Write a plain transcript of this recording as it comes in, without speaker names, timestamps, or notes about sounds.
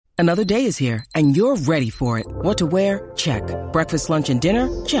Another day is here, and you're ready for it. What to wear? Check. Breakfast, lunch, and dinner?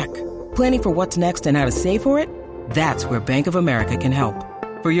 Check. Planning for what's next and how to save for it? That's where Bank of America can help.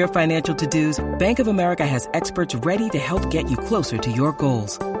 For your financial to-dos, Bank of America has experts ready to help get you closer to your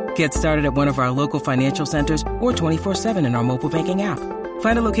goals. Get started at one of our local financial centers or 24/7 in our mobile banking app.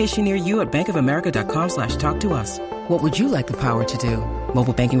 Find a location near you at bankofamerica.com/talktous. What would you like the power to do?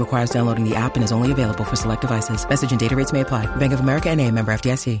 Mobile banking requires downloading the app and is only available for select devices. Message and data rates may apply. Bank of America N.A., member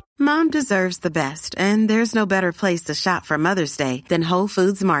FDIC. Mom deserves the best, and there's no better place to shop for Mother's Day than Whole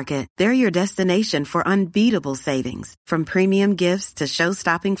Foods Market. They're your destination for unbeatable savings, from premium gifts to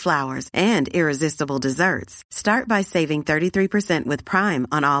show-stopping flowers and irresistible desserts. Start by saving 33% with Prime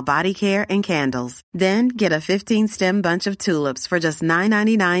on all body care and candles. Then get a 15-stem bunch of tulips for just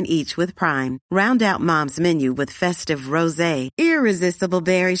 $9.99 each with Prime. Round out Mom's menu with festive rosé, irresistible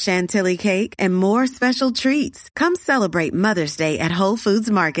berry chantilly cake, and more special treats. Come celebrate Mother's Day at Whole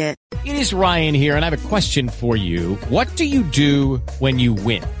Foods Market. It is Ryan here, and I have a question for you. What do you do when you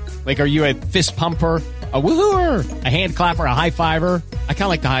win? Like, are you a fist pumper, a woo-hooer, a hand clapper, a high fiver? I kind of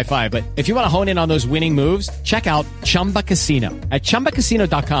like the high five, but if you want to hone in on those winning moves, check out Chumba Casino. At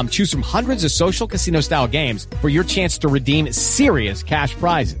ChumbaCasino.com, choose from hundreds of social casino-style games for your chance to redeem serious cash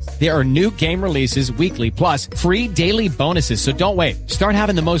prizes. There are new game releases weekly, plus free daily bonuses. So don't wait. Start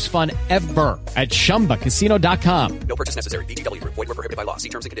having the most fun ever at ChumbaCasino.com. No purchase necessary. VGW. Void where prohibited by law. See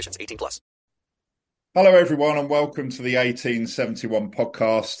terms and conditions. 18+. Hello, everyone, and welcome to the 1871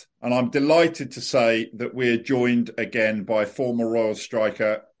 podcast. And I'm delighted to say that we're joined again by former Royal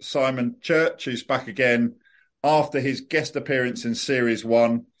striker Simon Church, who's back again after his guest appearance in Series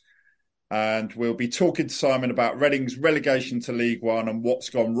 1. And we'll be talking to Simon about Reading's relegation to League One and what's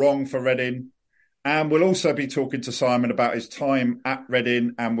gone wrong for Reading. And we'll also be talking to Simon about his time at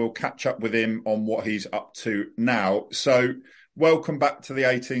Reading, and we'll catch up with him on what he's up to now. So welcome back to the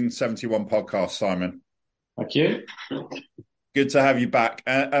 1871 podcast, Simon. Thank you. Good to have you back.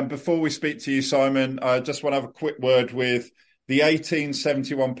 And before we speak to you, Simon, I just want to have a quick word with the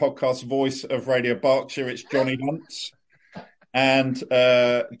 1871 podcast voice of Radio Berkshire. It's Johnny Hunt. And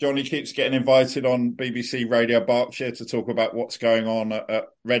Johnny keeps getting invited on BBC Radio Berkshire to talk about what's going on at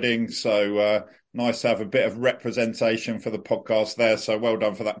Reading. So nice to have a bit of representation for the podcast there. So well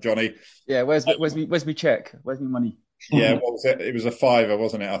done for that, Johnny. Yeah, where's me check? Where's me money? Yeah, what was it? It was a £5,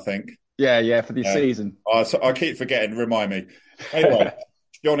 wasn't it, I think? Yeah, for the season. So I keep forgetting. Remind me. Anyway,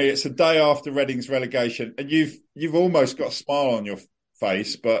 Johnny, it's the day after Reading's relegation, and you've almost got a smile on your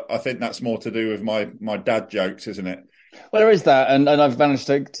face, but I think that's more to do with my dad jokes, isn't it? Well, there is that, and I've managed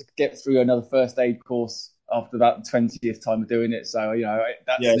to get through another first aid course after that 20th time of doing it. So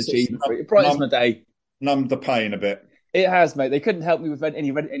that's an achievement. It brightens my day. Numbed the pain a bit. It has, mate. They couldn't help me with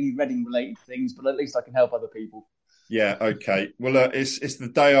any Reading related things, but at least I can help other people. Yeah, okay. Well, it's the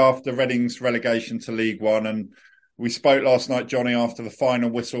day after Reading's relegation to League One, and we spoke last night, Johnny, after the final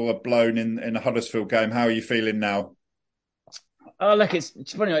whistle had blown in the Huddersfield game. How are you feeling now? Oh, look, it's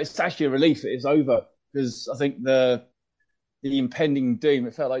funny. It's actually a relief it is over, because I think the impending doom,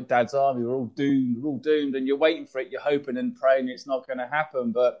 it felt like Dad's army. We're all doomed, and you're waiting for it. You're hoping and praying it's not going to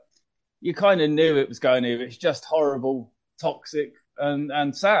happen, but you kind of knew it was going to. It's just horrible, toxic,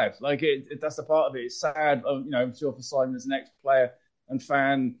 and sad. Like that's a part of it. It's sad. I'm sure for Simon as an ex-player and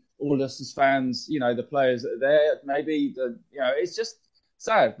fan, all of us as fans, the players that are there, maybe it's just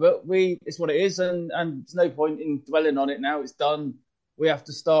sad. But it's what it is, and there's no point in dwelling on it now. It's done. We have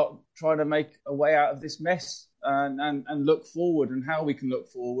to start trying to make a way out of this mess and look forward, and how we can look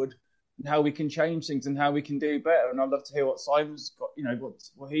forward, and how we can change things, and how we can do better. And I'd love to hear what Simon's got,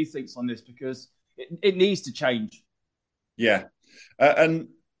 what he thinks on this, because it needs to change. Yeah. And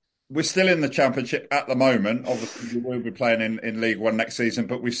we're still in the Championship at the moment. Obviously, we will be playing in League One next season,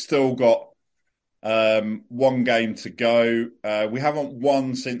 but we've still got one game to go. We haven't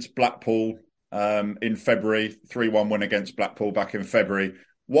won since Blackpool in February, 3-1 win against Blackpool back in February.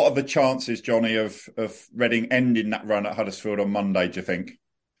 What are the chances, Johnny, of Reading ending that run at Huddersfield on Monday, do you think?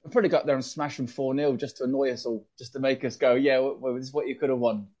 I've probably got there and smash them 4-0 just to annoy us all, just to make us go, yeah, well, this is what you could have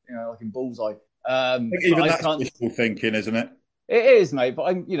won, like in Bullseye. Even that's wishful thinking, isn't it? It is, mate,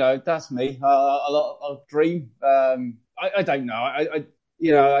 but that's me. I'll dream. I don't know. I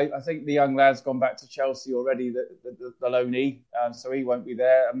think the young lad's gone back to Chelsea already, the loanee, so he won't be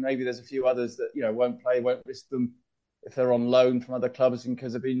there. And maybe there's a few others that won't play, won't risk them if they're on loan from other clubs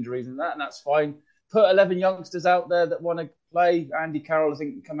because of injuries and that's fine. Put 11 youngsters out there that want to play. Andy Carroll, I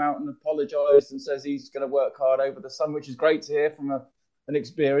think, come out and apologised and says he's going to work hard over the summer, which is great to hear from an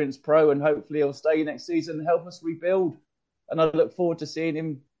experienced pro, and hopefully he'll stay next season and help us rebuild. And I look forward to seeing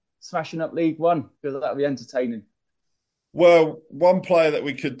him smashing up League One, because that'll be entertaining. Well, one player that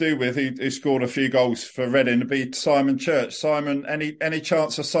we could do with who scored a few goals for Reading would be Simon Church. Simon, any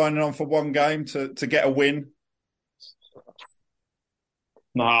chance of signing on for one game to get a win?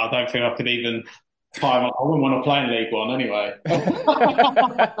 No, I don't think I could even time. I wouldn't want to play in League One anyway.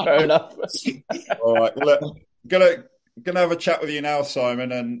 Fair enough. All right, look, gonna have a chat with you now,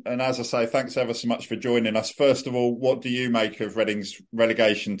 Simon, and as I say, thanks ever so much for joining us. First of all, what do you make of Reading's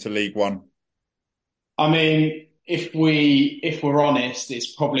relegation to League One? I mean, if we're honest,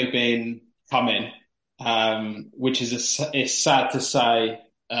 it's probably been coming, which is it's sad to say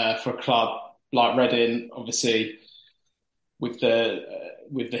for a club like Reading, obviously with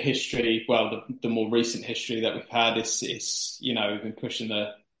the history, well, the more recent history that we've had, is we've been pushing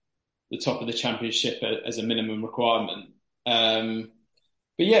the top of the Championship as a minimum requirement. But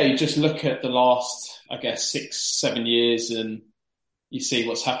yeah, you just look at the last, I guess, 6-7 years, and you see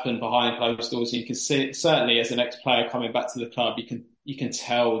what's happened behind closed doors. You can see, certainly as an ex-player coming back to the club, you can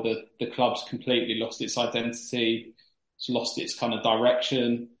tell that the club's completely lost its identity. It's lost its kind of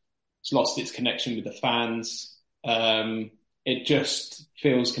direction. It's lost its connection with the fans. It just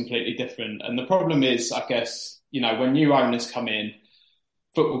feels completely different. And the problem is, I guess, when new owners come in,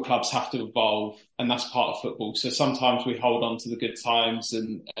 football clubs have to evolve, and that's part of football. So sometimes we hold on to the good times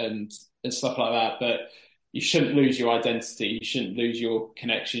and stuff like that, but you shouldn't lose your identity. You shouldn't lose your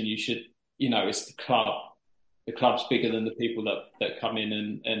connection. You should, it's the club. The club's bigger than the people that come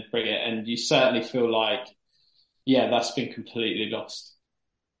in and bring it. And you certainly feel like, that's been completely lost.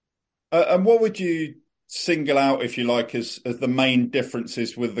 And what would you single out, if you like, as the main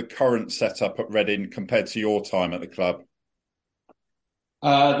differences with the current setup at Reading compared to your time at the club?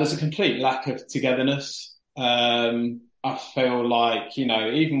 There's a complete lack of togetherness. I feel like,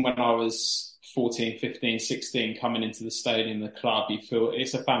 even when I was 14, 15, 16, coming into the stadium, the club, you feel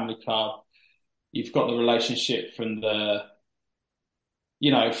it's a family club. You've got the relationship from the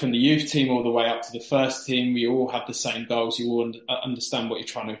youth team all the way up to the first team. We all have the same goals. You all understand what you're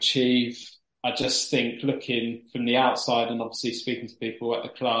trying to achieve. I just think, looking from the outside and obviously speaking to people at the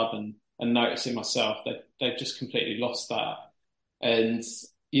club and noticing myself, that they've just completely lost that. And,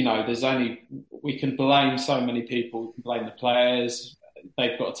 we can blame so many people. We can blame the players.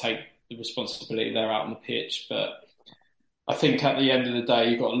 They've got to take the responsibility. They're out on the pitch. But I think at the end of the day,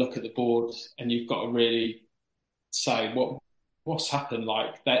 you've got to look at the board and you've got to really say what's happened.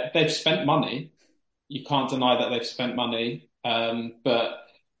 Like, they've spent money. You can't deny that they've spent money. But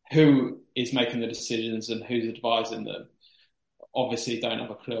who is making the decisions and who's advising them obviously don't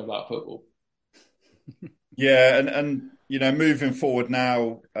have a clue about football. Yeah, and moving forward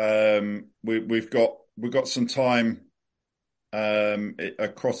now, we've got some time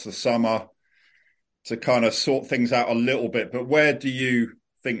across the summer to kind of sort things out a little bit. But where do you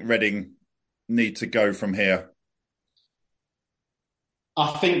think Reading need to go from here?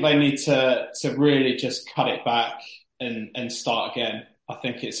 I think they need to really just cut it back and start again. I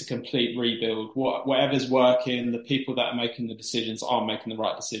think it's a complete rebuild. Whatever's working, the people that are making the decisions are making the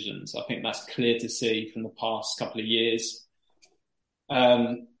right decisions. I think that's clear to see from the past couple of years.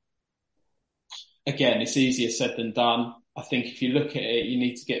 Again, it's easier said than done. I think if you look at it, you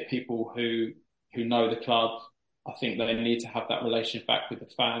need to get people who know the club. I think they need to have that relationship back with the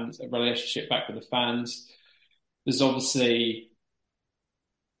fans. There's obviously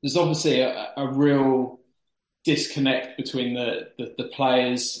a real disconnect between the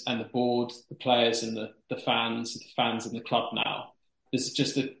players and the board, the players and the fans and the club now. There's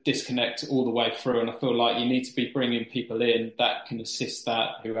just a disconnect all the way through, and I feel like you need to be bringing people in that can assist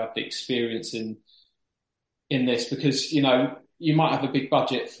that, who have the experience in this, because you might have a big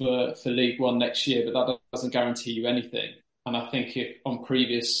budget for League One next year, but that doesn't guarantee you anything. And I think if on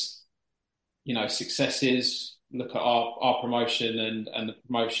previous successes, look at our promotion and the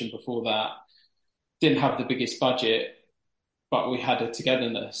promotion before that, didn't have the biggest budget, but we had a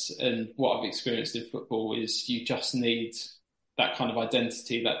togetherness. And what I've experienced in football is you just need that kind of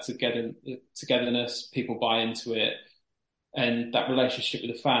identity, that togetherness, people buy into it, and that relationship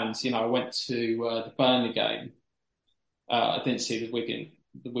with the fans. I went to the Burnley game. I didn't see the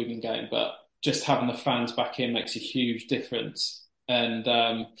Wigan game, but just having the fans back in makes a huge difference. And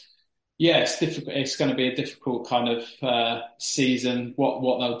it's difficult. It's going to be a difficult kind of season.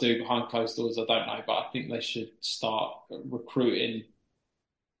 What they'll do behind closed doors, I don't know. But I think they should start recruiting,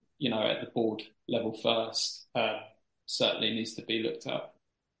 at the board level first. Certainly needs to be looked at.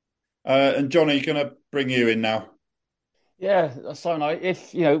 And John, are you going to bring you in now? Yeah, Simon,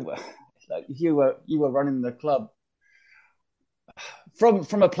 if you were running the club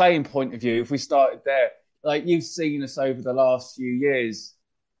from a playing point of view, if we started there, like you've seen us over the last few years,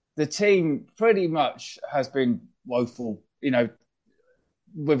 the team pretty much has been woeful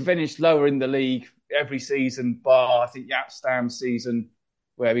we've finished lower in the league every season, bar I think the Amsterdam season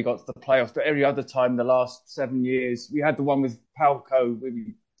where we got to the playoffs. But every other time, the last 7 years, we had the one with Palco where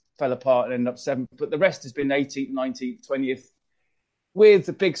we fell apart and ended up seventh. But the rest has been 18th, 19th, 20th, with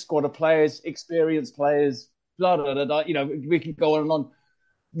a big squad of players, experienced players. Blah blah blah. We can go on and on.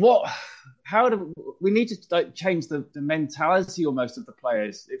 How do we need to change the mentality almost of the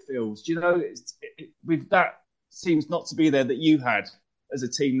players? It feels, with that seems not to be there that you had as a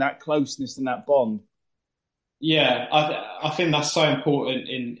team, that closeness and that bond. Yeah, I think that's so important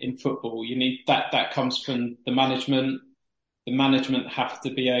in football. You need that comes from the management. The management have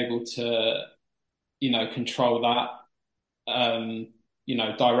to be able to, control that.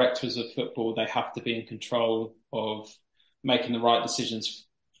 Directors of football, they have to be in control of making the right decisions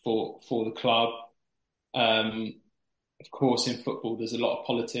for the club. Of course, in football, there's a lot of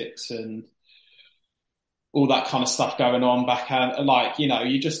politics and all that kind of stuff going on backhand.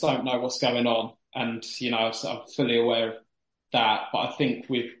 You just don't know what's going on. And, I'm fully aware of that. But I think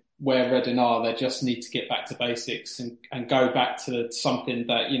with where Reading are, they just need to get back to basics and go back to something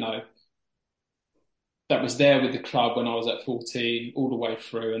that, that was there with the club when I was at 14 all the way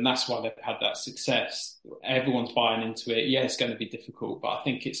through. And that's why they've had that success. Everyone's buying into it. Yeah, it's going to be difficult, but I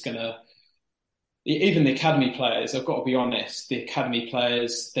think it's going to, even the academy players, I've got to be honest, the academy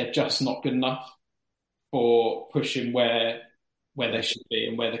players, they're just not good enough for pushing where they should be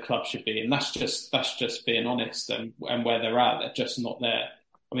and where the club should be. And that's just being honest and where they're at, they're just not there.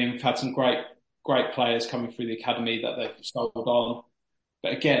 I mean, we've had some great players coming through the academy that they've sold on.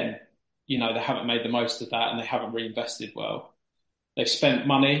 But again, they haven't made the most of that and they haven't reinvested well. They've spent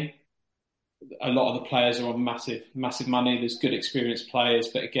money. A lot of the players are on massive, massive money. There's good experienced players.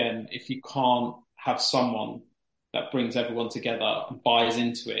 But again, if you can't have someone that brings everyone together and buys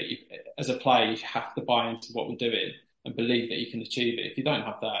into it, as a player, you have to buy into what we're doing and believe that you can achieve it. If you don't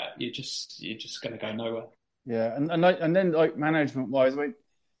have that, you're just going to go nowhere. Yeah, and then management wise,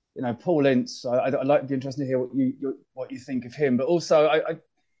 Paul Ince, I'd like to be interested to hear what you think of him. But also,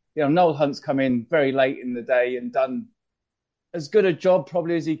 Noel Hunt's come in very late in the day and done as good a job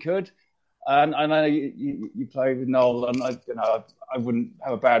probably as he could. And I know you played with Noel, and I wouldn't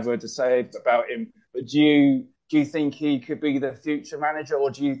have a bad word to say about him. But do you think he could be the future manager,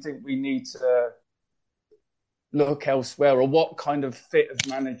 or do you think we need to look elsewhere? Or what kind of fit of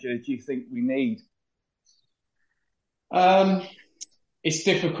manager do you think we need? It's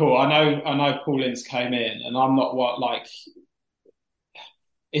difficult. I know Paul Ince came in, and I'm not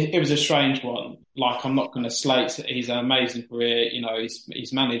it was a strange one. I'm not going to slate. He's an amazing career.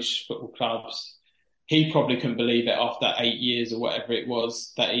 He's managed football clubs. He probably couldn't believe it after 8 years or whatever it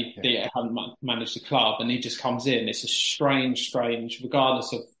was that he hadn't managed the club, and he just comes in. It's a strange,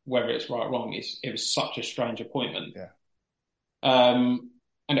 regardless of whether it's right or wrong. It was such a strange appointment. Yeah. And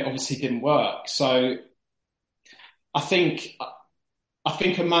it obviously didn't work. So I think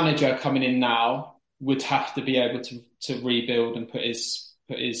a manager coming in now would have to be able to rebuild and put his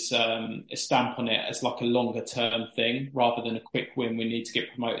stamp on it as a longer term thing rather than a quick win. We need to get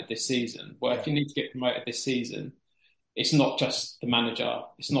promoted this season. Well, if you need to get promoted this season, it's not just the manager,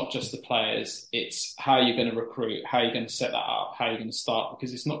 it's not just the players, it's how you're going to recruit, how you're going to set that up, how you're going to start,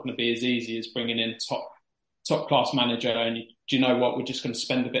 because it's not going to be as easy as bringing in top class manager and do you know what, we're just going to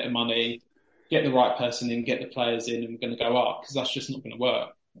spend a bit of money, get the right person in, get the players in, and we're going to go up, because that's just not going to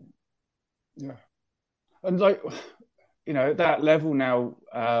work. Yeah. And at that level now,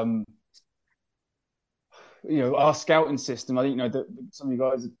 our scouting system, I think, that some of you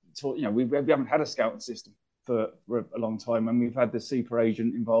guys have taught, we haven't had a scouting system for a long time, and we've had the super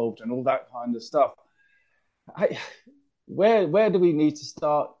agent involved and all that kind of stuff. Where do we need to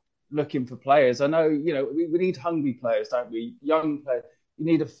start looking for players? I know, we need hungry players, don't we? Young players. You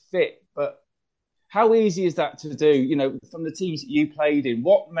need a fit, but how easy is that to do? From the teams that you played in,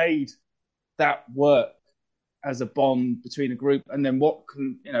 what made that work as a bond between a group, and then what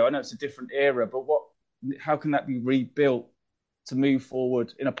can, I know it's a different era, but how can that be rebuilt to move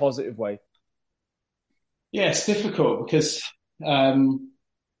forward in a positive way? Yeah, it's difficult because, when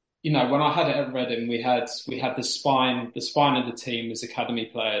I had it at Reading, we had the spine of the team was academy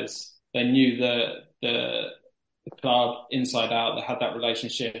players. They knew the club inside out. They had that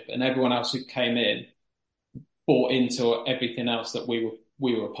relationship, and everyone else who came in bought into everything else that we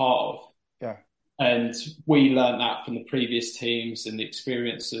were a part of. Yeah. And we learned that from the previous teams, and the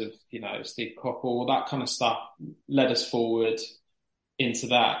experience of, Steve Coppell, all that kind of stuff led us forward into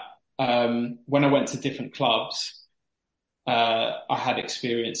that. When I went to different clubs, I had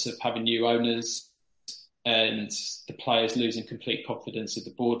experience of having new owners and the players losing complete confidence of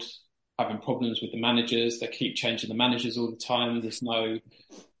the board. having problems with the managers. They keep changing the managers all the time.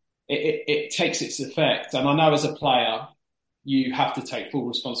 It takes its effect. And I know as a player, you have to take full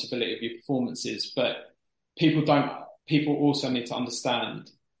responsibility of your performances, but people also need to understand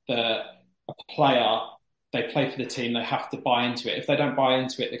that a player, they play for the team, they have to buy into it. If they don't buy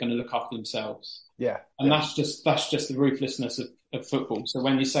into it, they're going to look after themselves. Yeah. And that's just the ruthlessness of football. So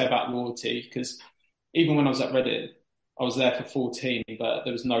when you say about loyalty, because even when I was at Reading, I was there for 14, but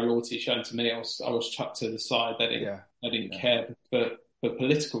there was no loyalty shown to me. I was chucked to the side. They didn't care for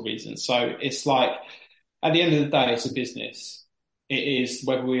political reasons. So it's like, at the end of the day, it's a business. It is,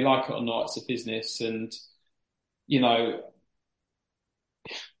 whether we like it or not, it's a business. And, you know,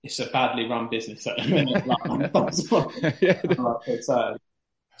 it's a badly run business at the minute.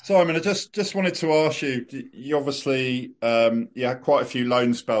 Simon, I just wanted to ask you, you obviously you had quite a few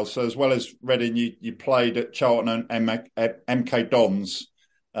loan spells. So as well as Reading, you played at Charlton and MK Dons,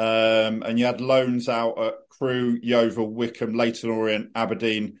 and you had loans out at Crewe, Yeovil, Wycombe, Leyton Orient,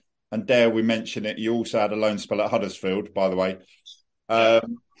 Aberdeen, and dare we mention it, you also had a loan spell at Huddersfield, by the way.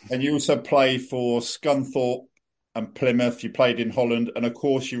 And you also played for Scunthorpe and Plymouth. You played in Holland, and of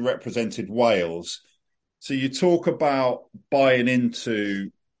course you represented Wales. So you talk about buying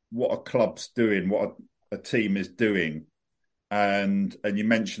into what a club's doing, what a team is doing, and you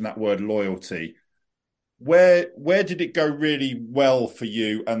mentioned that word loyalty. Where did it go really well for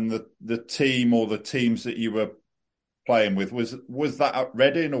you and the team or the teams that you were playing with? Was that at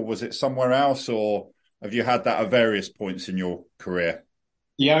Reading or was it somewhere else, or have you had that at various points in your career?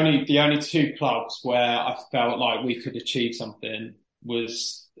 The only two clubs where I felt like we could achieve something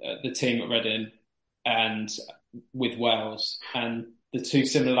was the team at Reading and with Wales. And the two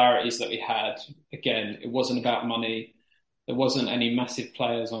similarities that we had, again, it wasn't about money. There wasn't any massive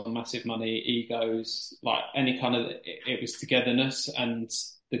players on massive money, egos, like any kind of, it was togetherness, and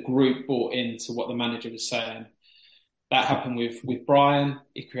the group bought into what the manager was saying. That happened with Brian.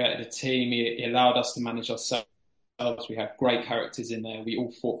 He created a team. He allowed us to manage ourselves. We had great characters in there. We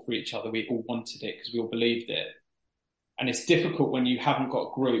all fought for each other. We all wanted it because we all believed it. And it's difficult when you haven't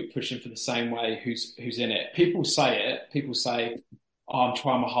got a group pushing for the same way who's in it. People say it. People say, oh, I'm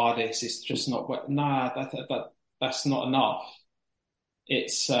trying my hardest. It's just not. Nah, that's not enough.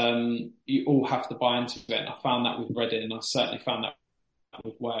 It's you all have to buy into it. And I found that with Reading, and I certainly found that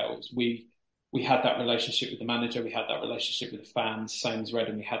with Wales. We had that relationship with the manager. We had that relationship with the fans. Same as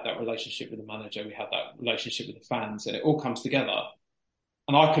Reading, we had that relationship with the manager. We had that relationship with the fans, and it all comes together.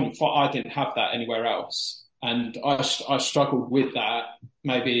 And I didn't have that anywhere else. And I struggled with that.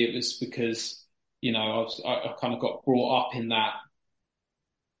 Maybe it was because, you know, I kind of got brought up in that,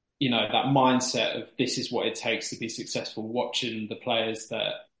 you know, that mindset of this is what it takes to be successful, watching the players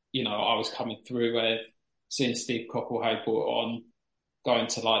that, you know, I was coming through with, seeing Steve Coppell brought on, going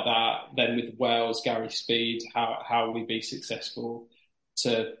to like that. Then with Wales, Gary Speed, how we be successful,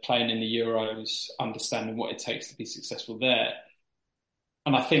 to playing in the Euros, understanding what it takes to be successful there.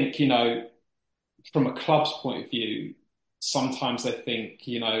 And I think, you know, from a club's point of view, sometimes they think,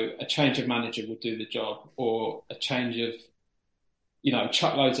 you know, a change of manager will do the job, or a change of, you know,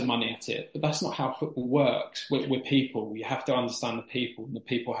 chuck loads of money at it. But that's not how football works. We're people. You have to understand the people, and the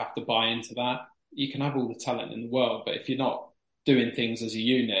people have to buy into that. You can have all the talent in the world, but if you're not doing things as a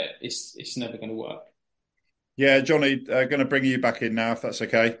unit, it's never going to work. Yeah, Johnny, going to bring you back in now, if that's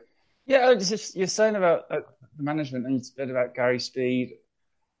okay. Yeah, just, you're saying about the management, and you said about Gary Speed.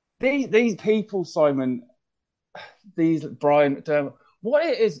 These people, Simon, these Brian, what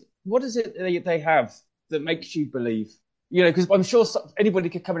is it they have that makes you believe? You know, because I'm sure anybody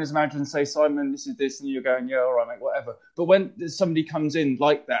could come in as a manager and say, Simon, this is this, and you're going, yeah, all right, mate, whatever. But when somebody comes in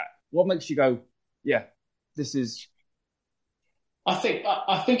like that, what makes you go, yeah, this is? I think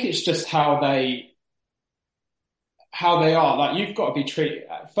it's just how they are. Like, you've got to be treated,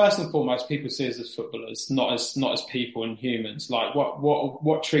 first and foremost, people see us as footballers, not as people and humans. Like,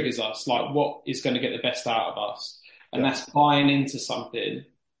 what triggers us? Like, what is going to get the best out of us? And that's buying into something.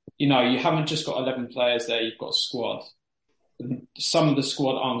 You know, you haven't just got 11 players there, you've got a squad. Some of the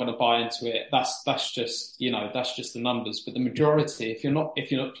squad aren't going to buy into it. That's just, you know, that's just the numbers. But the majority, if you're not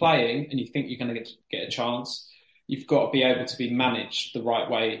playing and you think you're going to get a chance, you've got to be able to be managed the right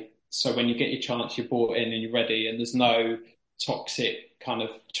way. So when you get your chance, you're brought in and you're ready, and there's no toxic kind of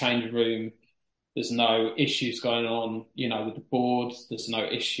change room. There's no issues going on, you know, with the board. There's no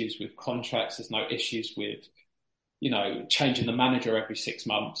issues with contracts. There's no issues with, you know, changing the manager every 6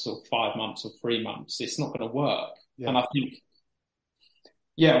 months or 5 months or 3 months. It's not going to work. Yeah. And I think,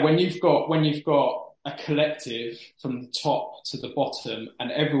 yeah, when you've got a collective from the top to the bottom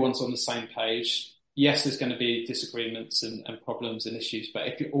and everyone's on the same page, yes, there's going to be disagreements and problems and issues, but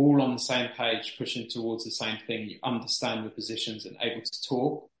if you're all on the same page, pushing towards the same thing, you understand your positions and able to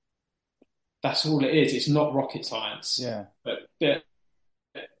talk, that's all it is. It's not rocket science. Yeah. But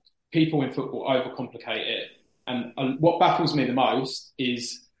people in football overcomplicate it. And what baffles me the most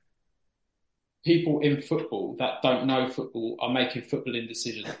is people in football that don't know football are making footballing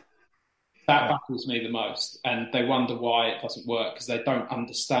decisions. That baffles me the most. And they wonder why it doesn't work, because they don't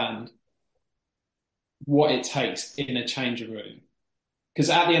understand what it takes in a changing room. Because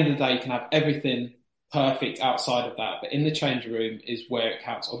at the end of the day, you can have everything perfect outside of that, but in the changing room is where it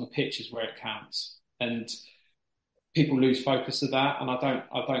counts. On the pitch is where it counts, and people lose focus of that, and I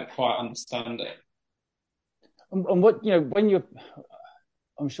don't quite understand it. And what, when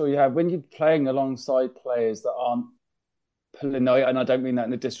I'm sure you have, when you're playing alongside players that aren't pulling out, and I don't mean that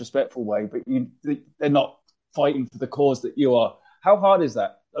in a disrespectful way, but they're not fighting for the cause that you are. How hard is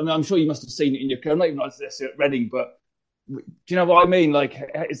that? I mean, I'm sure you must have seen it in your career. Not even like this at Reading, but do you know what I mean? Like,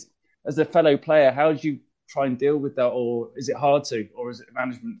 as a fellow player, how do you try and deal with that, or is it hard to, or is it a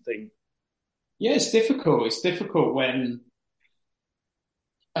management thing? Yeah, it's difficult. It's difficult when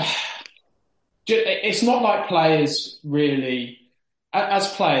it's not like players really. As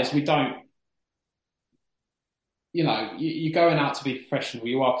players, we don't. You're going out to be professional.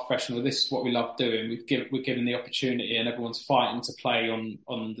 You are professional. This is what we love doing. We're given the opportunity, and everyone's fighting to play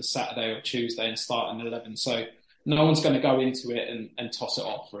on the Saturday or Tuesday and start in 11. So no one's going to go into it and toss it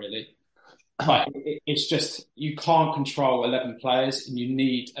off, really. But it's just, you can't control 11 players, and you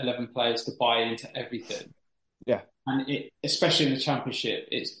need 11 players to buy into everything. Yeah. And especially in the Championship,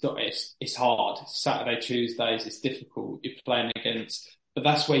 it's hard. Saturday, Tuesdays, it's difficult. You're playing against, but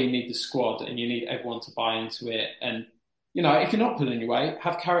that's where you need the squad, and you need everyone to buy into it. And, if you're not pulling your weight,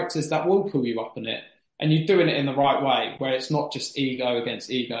 have characters that will pull you up in it. And you're doing it in the right way, where it's not just ego against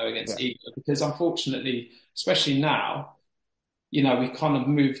ego against ego. Because unfortunately, especially now, we've kind of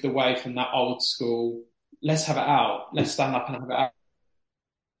moved away from that old school, let's have it out, let's stand up and have it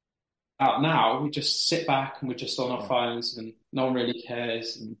out. Now we just sit back and we're just on our phones, and no one really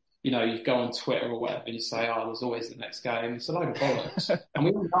cares. And you go on Twitter or whatever and you say, "Oh, there's always the next game." It's a load of bollocks, and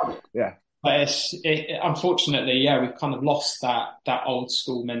we all know it. Yeah. But unfortunately, we've kind of lost that old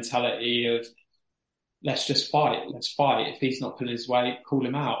school mentality of let's just fight. Let's fight. If he's not pulling his weight, call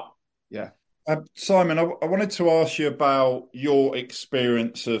him out. Yeah. Simon, I wanted to ask you about your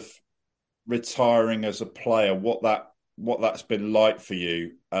experience of retiring as a player. What that's been like for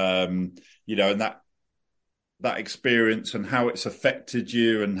you, and that experience and how it's affected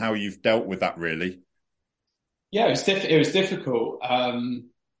you and how you've dealt with that. Really. Yeah, it was difficult. I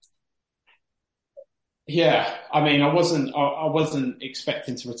mean, I wasn't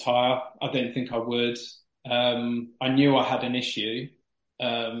expecting to retire. I didn't think I would. I knew I had an issue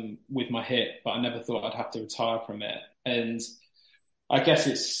with my hip, but I never thought I'd have to retire from it. And I guess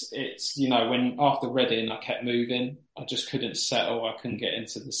it's when after Reading I kept moving, I just couldn't settle. I couldn't get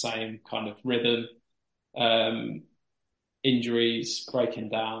into the same kind of rhythm. Injuries, breaking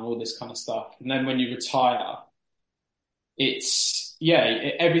down, all this kind of stuff. And then when you retire, it's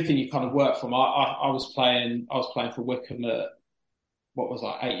everything you kind of work from. I was playing for Wycombe at, what was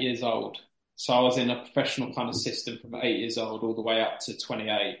I, 8 years old. So I was in a professional kind of system from 8 years old all the way up to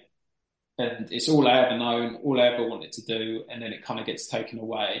 28. And it's all I ever known, all I ever wanted to do. And then it kind of gets taken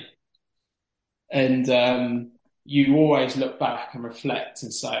away. And you always look back and reflect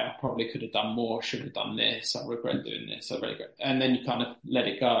and say, I probably could have done more, should have done this, I regret doing this, I regret. And then you kind of let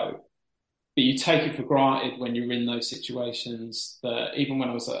it go. But you take it for granted when you're in those situations, that even when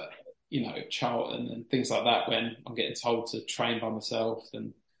I was at, Charlton and things like that, when I'm getting told to train by myself,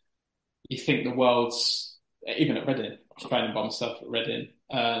 and you think the world's, even at Reading, I was training by myself at Reading,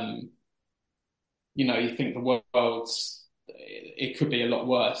 you think the world's, it could be a lot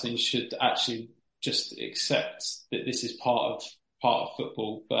worse, and you should actually just accept that this is part of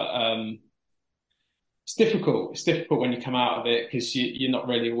football. But it's difficult. It's difficult when you come out of it, because you're not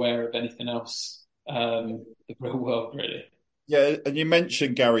really aware of anything else, the real world, really. Yeah, and you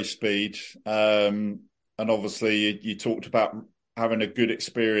mentioned Gary Speed, and obviously you talked about having a good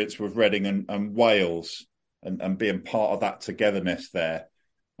experience with Reading and Wales, and being part of that togetherness there.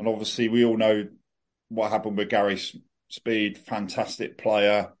 And obviously we all know what happened with Gary Speed, fantastic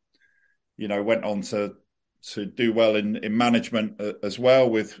player, went on to do well in management as well,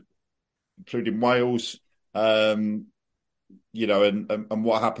 with including Wales, and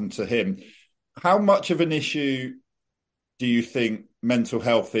what happened to him. How much of an issue do you think mental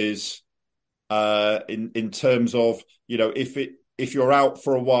health is in terms of, if you're out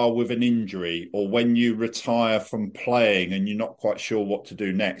for a while with an injury, or when you retire from playing and you're not quite sure what to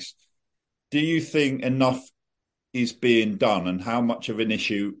do next? Do you think enough is being done, and how much of an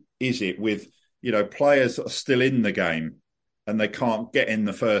issue is it with, players that are still in the game and they can't get in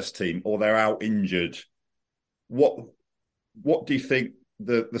the first team or they're out injured? What do you think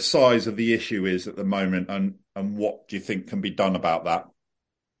the size of the issue is at the moment, and what do you think can be done about that?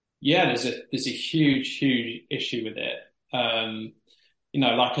 Yeah, there's a huge issue with it.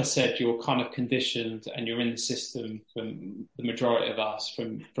 Like I said, you're kind of conditioned and you're in the system from the majority of us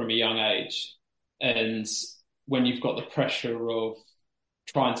from a young age. And when you've got the pressure of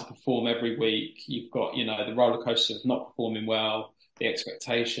trying to perform every week, you've got, the roller coaster of not performing well, the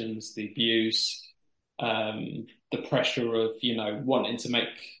expectations, the abuse, the pressure of, wanting to make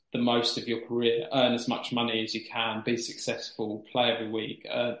the most of your career, earn as much money as you can, be successful, play every week.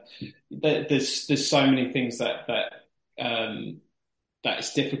 There's so many things that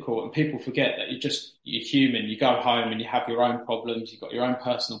it's difficult, and people forget that you're human. You go home and you have your own problems. You've got your own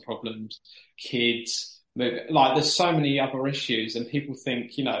personal problems, kids, there's so many other issues, and people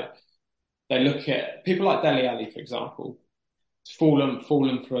think, they look at people like Dele Alli, for example, fallen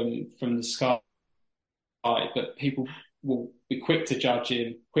from the sky, but people will be quick to judge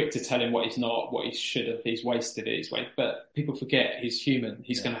him, quick to tell him what he's not, what he should have, he's wasted it, but people forget he's human.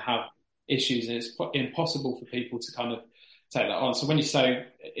 He's going to have issues, and it's impossible for people to kind of take that on. So when you say,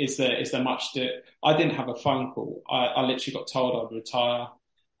 is there much to, I didn't have a phone call. I literally got told I'd retire.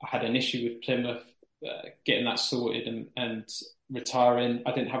 I had an issue with Plymouth, getting that sorted and retiring.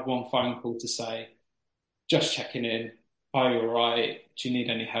 I didn't have one phone call to say, just checking in, are you all right? Do you need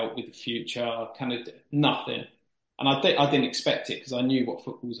any help with the future? Kind of nothing. And I didn't expect it, because I knew what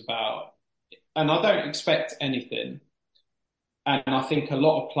football was about. And I don't expect anything. And I think a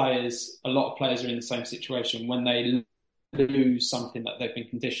lot of players are in the same situation when they lose something that they've been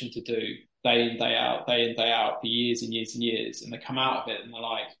conditioned to do day in, day out for years and years and years. And they come out of it and they're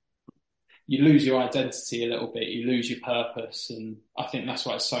like, you lose your identity a little bit, you lose your purpose. And I think that's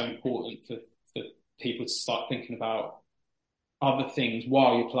why it's so important for people to start thinking about other things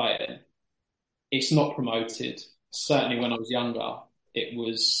while you're playing. It's not promoted. Certainly when I was younger, it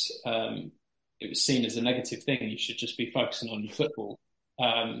was seen as a negative thing. You should just be focusing on your football.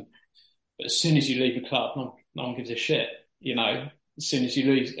 But as soon as you leave a club, no one gives a shit. As soon as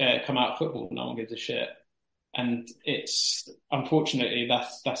you come out of football, no one gives a shit. And it's, unfortunately,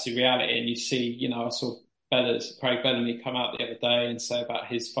 that's the reality. And you see, I saw Craig Bellamy come out the other day and say about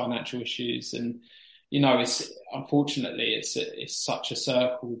his financial issues. And, it's unfortunately, it's such a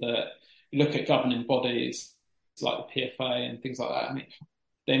circle that you look at governing bodies like the PFA and things like that. I mean,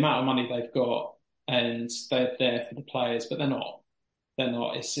 the amount of money they've got, and they're there for the players, but they're not.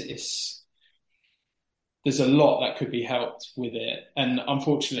 There's a lot that could be helped with it. And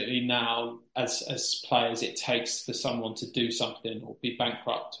unfortunately now, as players, it takes for someone to do something or be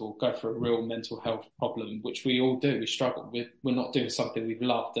bankrupt or go for a real mental health problem, which we all do. We struggle with. We're not doing something we've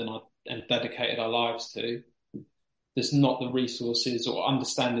loved and dedicated our lives to. There's not the resources or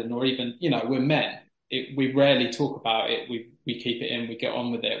understanding, or even, we're men. We rarely talk about it. We keep it in, we get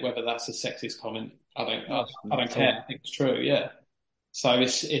on with it, whether that's a sexist comment. I don't care. I think it's true. Yeah. So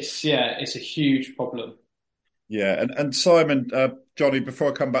it's a huge problem. Yeah, and Simon, Johnny,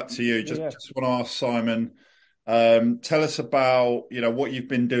 before I come back to you, just want to ask Simon, tell us about what you've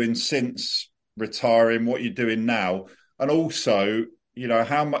been doing since retiring, what you're doing now, and also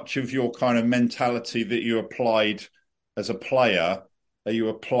how much of your kind of mentality that you applied as a player are you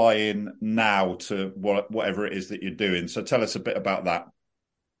applying now to whatever it is that you're doing. So tell us a bit about that.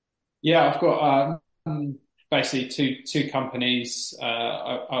 Yeah, I've got basically two companies.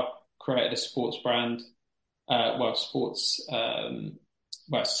 I've created a sports brand.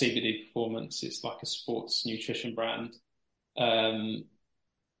 CBD Performance. It's like a sports nutrition brand. And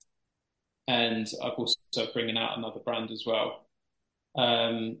I've also bringing out another brand as well.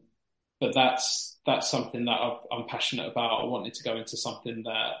 But that's something that I'm passionate about. I wanted to go into something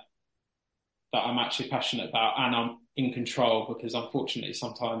that I'm actually passionate about and I'm in control, because unfortunately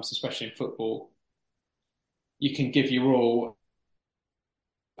sometimes, especially in football, you can give your all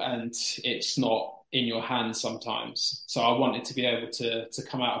and it's not in your hands sometimes. So I wanted to be able to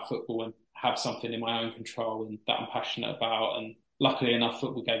come out of football and have something in my own control and that I'm passionate about. And luckily enough,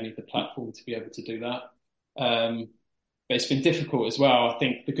 football gave me the platform to be able to do that. But it's been difficult as well. I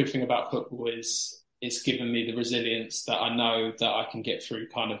think the good thing about football is it's given me the resilience that I know that I can get through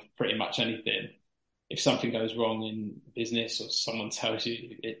kind of pretty much anything. If something goes wrong in business or someone tells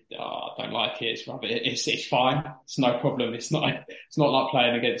you, I don't like it, it's rubbish, it's fine. It's no problem. It's not like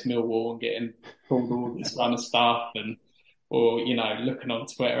playing against Millwall and getting called all this kind of stuff. And or, looking on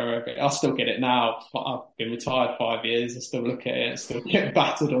Twitter. I still get it now. I've been retired 5 years. I still look at it, still get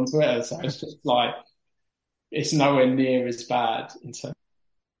battered on Twitter. So it's just like, it's nowhere near as bad in terms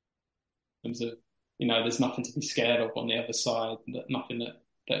of, there's nothing to be scared of on the other side, nothing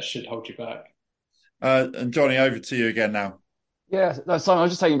that should hold you back. And Johnny, over to you again now. Yeah, that's something I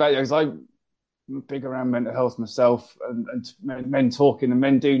was just taking back because I'm big around mental health myself, and men talking, and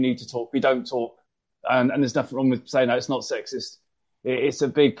men do need to talk. We don't talk, and there's nothing wrong with saying that. It's not sexist. It's a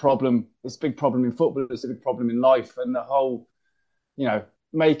big problem. It's a big problem in football. It's a big problem in life, and the whole,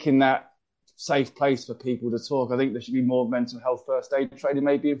 making that safe place for people to talk. I think there should be more mental health first aid training,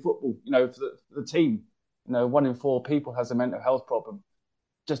 maybe in football. For the team. 1 in 4 people has a mental health problem.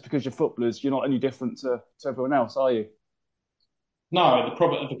 Just because you're footballers, you're not any different to everyone else, are you? No,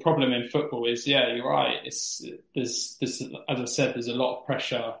 the problem in football is, yeah, you're right. There's as I said, there's a lot of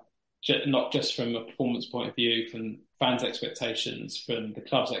pressure, not just from a performance point of view, from fans' expectations, from the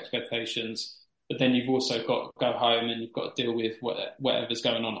club's expectations, but then you've also got to go home and you've got to deal with whatever's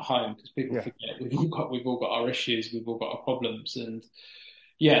going on at home, because people forget we've all got our issues, we've all got our problems, and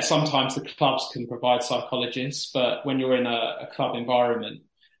yeah, sometimes the clubs can provide psychologists, but when you're in a club environment,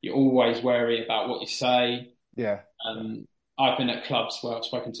 you're always wary about what you say. Yeah. I've been at clubs where I've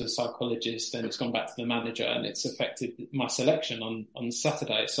spoken to a psychologist and it's gone back to the manager and it's affected my selection on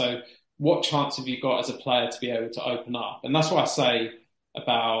Saturday. So what chance have you got as a player to be able to open up? And that's what I say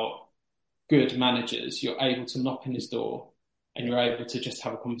about good managers. You're able to knock on his door and you're able to just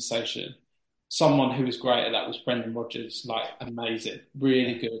have a conversation. Someone who was great at that was Brendan Rodgers, amazing,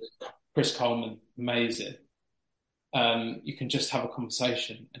 really good. Chris Coleman, amazing. You can just have a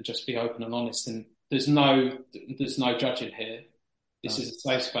conversation and just be open and honest, and there's no judging here. This is a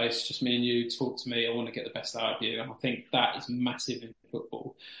safe space, just me and you. Talk to me. I want to get the best out of you, and I think that is massive in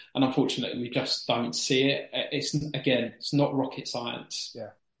football. And unfortunately, we just don't see it. It's not rocket science. Yeah,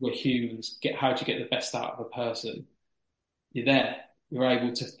 we're humans. How do you get the best out of a person? You're there. They're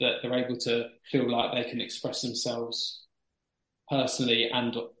able to feel like they can express themselves personally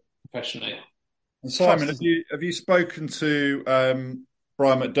and professionally. And Simon, have you spoken to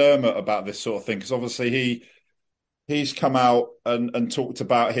Brian McDermott about this sort of thing? Because obviously he's come out and talked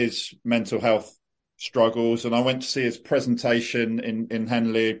about his mental health struggles. And I went to see his presentation in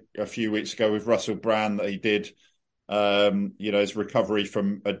Henley a few weeks ago with Russell Brand that he did. His recovery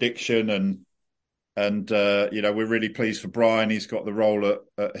from addiction, and we're really pleased for Brian. He's got the role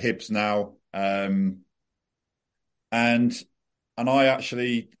at Hibs now, and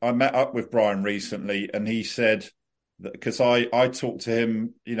I met up with Brian recently, and he said that, because I talked to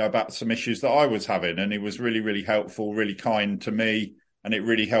him, about some issues that I was having, and he was really, really helpful, really kind to me, and it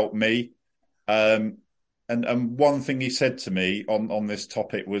really helped me. And one thing he said to me on this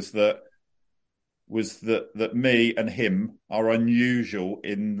topic was that me and him are unusual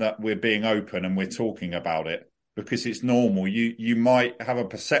in that we're being open and we're talking about it, because it's normal. You might have a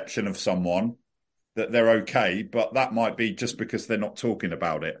perception of someone that they're okay, but that might be just because they're not talking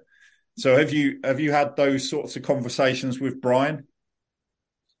about it. So have you had those sorts of conversations with Brian?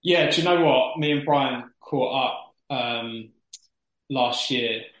 Yeah, do you know what? Me and Brian caught up last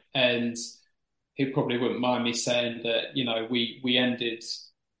year, and he probably wouldn't mind me saying that, we ended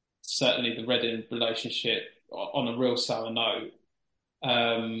certainly the Reading relationship on a real sour note.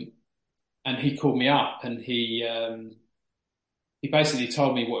 And he called me up and he basically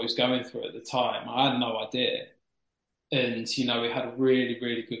told me what he was going through at the time. I had no idea. And, we had a really,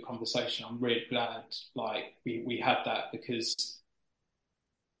 really good conversation. I'm really glad we had that, because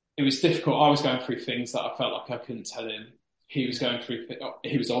it was difficult. I was going through things that I felt like I couldn't tell him. He was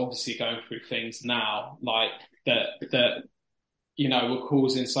obviously going through things now, that were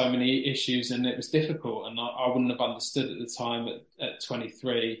causing so many issues, and it was difficult. And I wouldn't have understood at the time at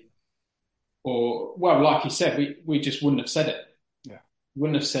 23, or, well, like you said, we just wouldn't have said it. Yeah.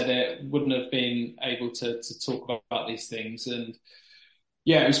 Wouldn't have said it, wouldn't have been able to talk about these things. And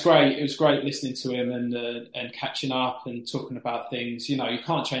yeah, it was great. It was great listening to him and catching up and talking about things. You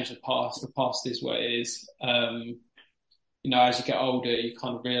can't change the past. The past is what it is. As you get older, you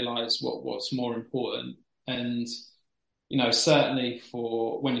kind of realise what's more important. And certainly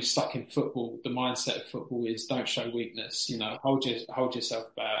for when you're stuck in football, the mindset of football is don't show weakness. Hold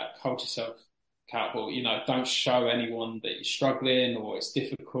yourself back, hold yourself accountable. Don't show anyone that you're struggling or it's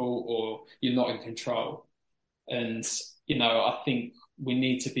difficult or you're not in control. And I think we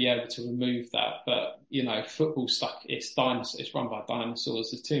need to be able to remove that. But football stuck. It's run by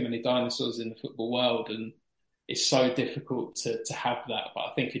dinosaurs. There's too many dinosaurs in the football world, and it's so difficult to have that. But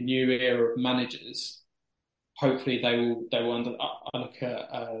I think a new era of managers, hopefully they will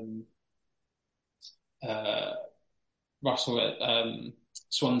Russell at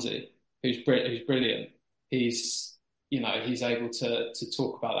Swansea, who's brilliant. He's he's able to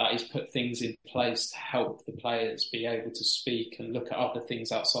talk about that. He's put things in place to help the players be able to speak and look at other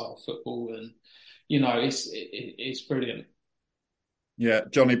things outside of football, and it's brilliant. Yeah,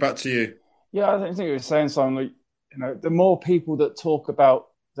 Johnny, back to you. Yeah, I think you were saying something like, the more people that talk about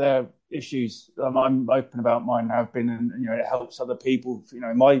their issues, I'm open about mine, have been, and it helps other people,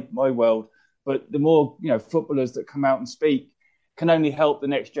 in my world. But the more footballers that come out and speak can only help the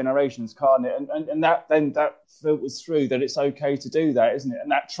next generations, can't it? And that filters through that it's okay to do that, isn't it?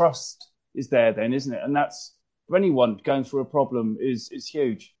 And that trust is there then, isn't it? And that's, for anyone going through a problem, is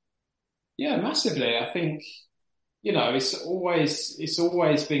huge. Yeah, massively. I think it's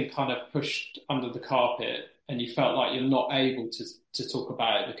always been kind of pushed under the carpet, and you felt like you're not able to talk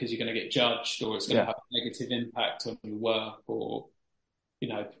about it because you're going to get judged, or it's going to have a negative impact on your work, or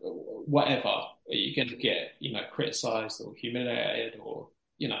whatever. You're going to get criticised or humiliated, or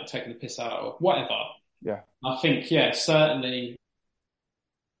taken the piss out, or whatever. Yeah, I think certainly.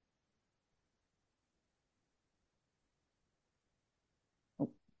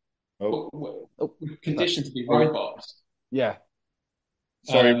 We're conditioned to be robots. Yeah.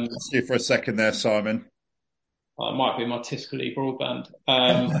 Sorry, lost you for a second there, Simon. It might be my Tiscali broadband.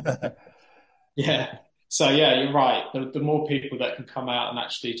 Yeah. So you're right. The more people that can come out and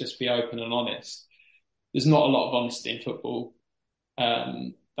actually just be open and honest. There's not a lot of honesty in football.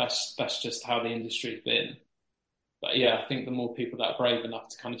 That's just how the industry's been. But I think the more people that are brave enough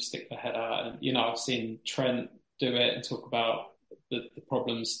to kind of stick their head out, and I've seen Trent do it and talk about the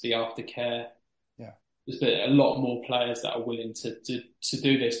problems, the aftercare. Yeah. There's been a lot more players that are willing to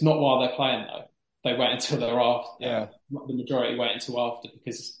do this, not while they're playing though. They wait until they're after. Yeah. The majority wait until after,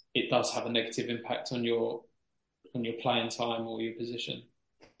 because it does have a negative impact on your playing time or your position.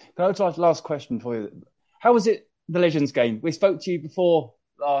 Can I ask the last question for you? How was it, the Legends game? We spoke to you before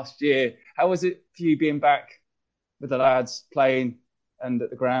last year. How was it for you being back with the lads playing and at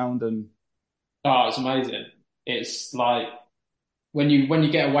the ground? And it was amazing. It's like when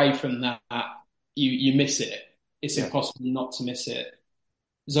you get away from that, you miss it. It's impossible not to miss it.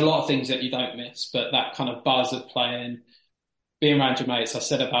 There's a lot of things that you don't miss, but that kind of buzz of playing, being around your mates. I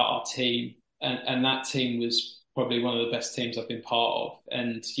said about our team, and that team was probably one of the best teams I've been part of.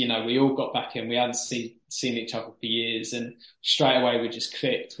 And, we all got back in. We hadn't seen each other for years, and straight away we just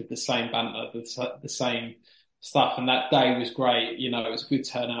clicked with the same banter, the same stuff. And that day was great. It was a good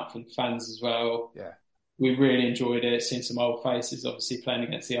turnout from the fans as well. Yeah. We really enjoyed it, seeing some old faces, obviously playing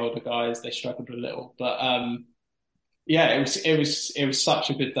against the older guys. They struggled a little, but it was such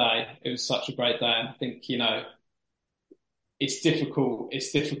a good day. It was such a great day. And I think, it's difficult.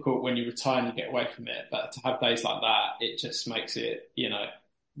 It's difficult when you retire and you get away from it, but to have days like that, it just makes it,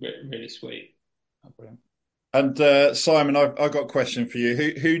 really sweet. Oh, brilliant. And Simon, I've got a question for you.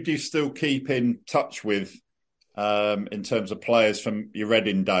 Who do you still keep in touch with in terms of players from your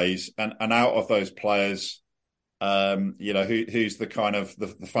Reading days, and out of those players, who's the kind of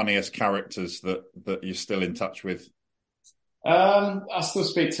the funniest characters that you're still in touch with? I still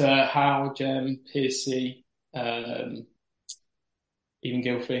speak to Hal, Jem, Piercy, even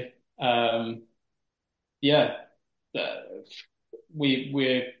Gilfie.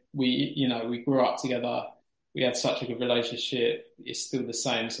 We grew up together. We had such a good relationship. It's still the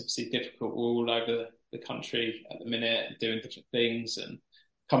same. It's obviously difficult. We're all over the country at the minute, doing different things, and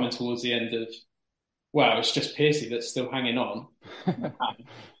coming towards the end of, it's just Piercy that's still hanging on.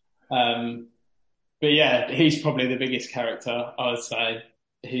 But he's probably the biggest character, I would say.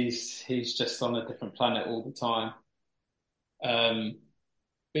 He's just on a different planet all the time.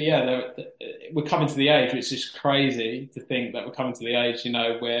 We're coming to the age, which is crazy to think that we're coming to the age,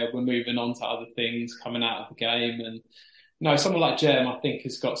 where we're moving on to other things, coming out of the game. And, someone like Jem, I think,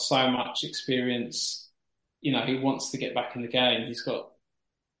 has got so much experience. He wants to get back in the game. He's got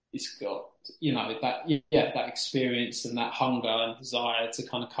that experience and that hunger and desire to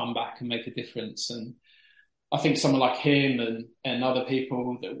kind of come back and make a difference. And I think someone like him and other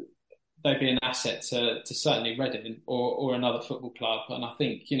people, that they'd be an asset to certainly Reading or another football club. And I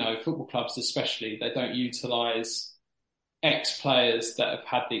think, football clubs especially, they don't utilise ex-players that have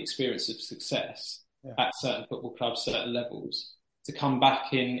had the experience of success at certain football clubs, certain levels, to come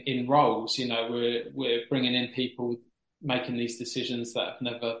back in roles. We're bringing in people making these decisions that have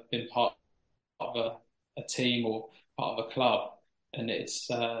never been part of a team or part of a club. And it's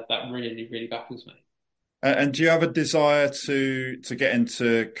that really, really baffles me. And do you have a desire to get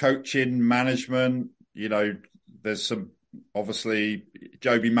into coaching, management? There's some, obviously,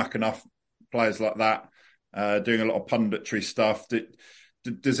 Joby McAnuff, players like that, doing a lot of punditry stuff.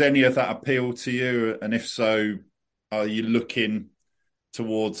 Does any of that appeal to you? And if so, are you looking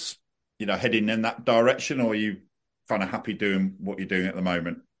towards, heading in that direction, or are you kind of happy doing what you're doing at the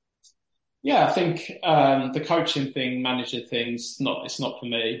moment? Yeah, I think the coaching thing, manager things, it's not for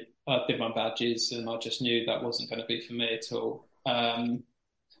me. I did my badges and I just knew that wasn't going to be for me at all. I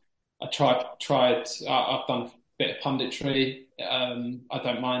tried. I've done a bit of punditry. I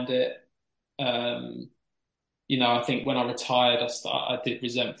don't mind it. I think when I retired, I did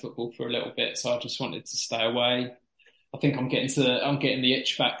resent football for a little bit, so I just wanted to stay away. I think I'm getting the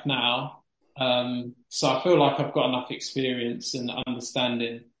itch back now. So I feel like I've got enough experience and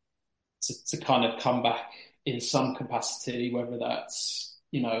understanding to kind of come back in some capacity, whether that's,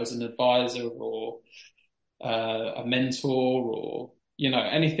 as an advisor or a mentor or,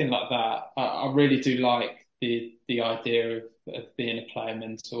 anything like that. I really do like the idea of being a player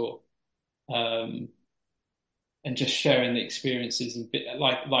mentor, and just sharing the experiences and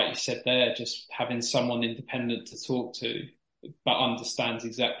like you said there, just having someone independent to talk to, but understands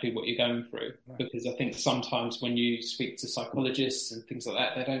exactly what you're going through. Right. Because I think sometimes when you speak to psychologists and things like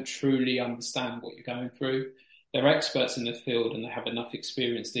that, they don't truly understand what you're going through. They're experts in the field and they have enough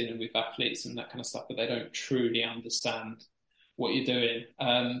experience dealing with athletes and that kind of stuff, but they don't truly understand what you're doing.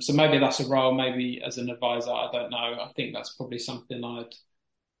 So maybe that's a role, maybe as an advisor, I don't know. I think that's probably something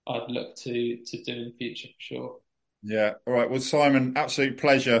I'd look to do in the future for sure. Yeah. All right. Well, Simon, absolute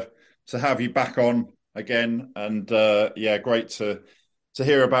pleasure to have you back on again. And great to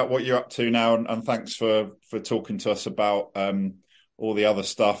hear about what you're up to now. And thanks for talking to us about all the other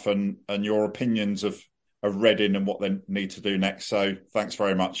stuff and your opinions of Reading and what they need to do next. So thanks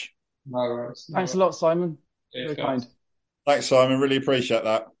very much. No worries. Thanks a lot, Simon. Very kind. Thanks, Simon. Really appreciate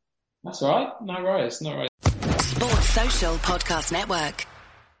that. That's all right. No worries. Sports Social Podcast Network.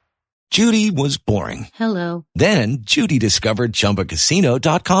 Judy was boring. Hello. Then Judy discovered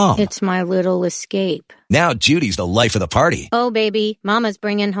ChumbaCasino.com. It's my little escape. Now Judy's the life of the party. Oh, baby, mama's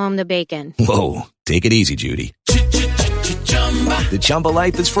bringing home the bacon. Whoa, take it easy, Judy. The Chumba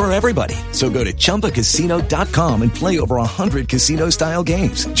life is for everybody. So go to ChumbaCasino.com and play over 100 casino-style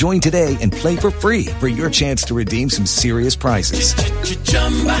games. Join today and play for free for your chance to redeem some serious prizes.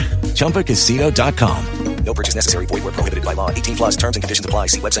 ChumbaCasino.com. No purchase necessary. Void where prohibited by law. 18+ terms and conditions apply.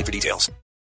 See website for details.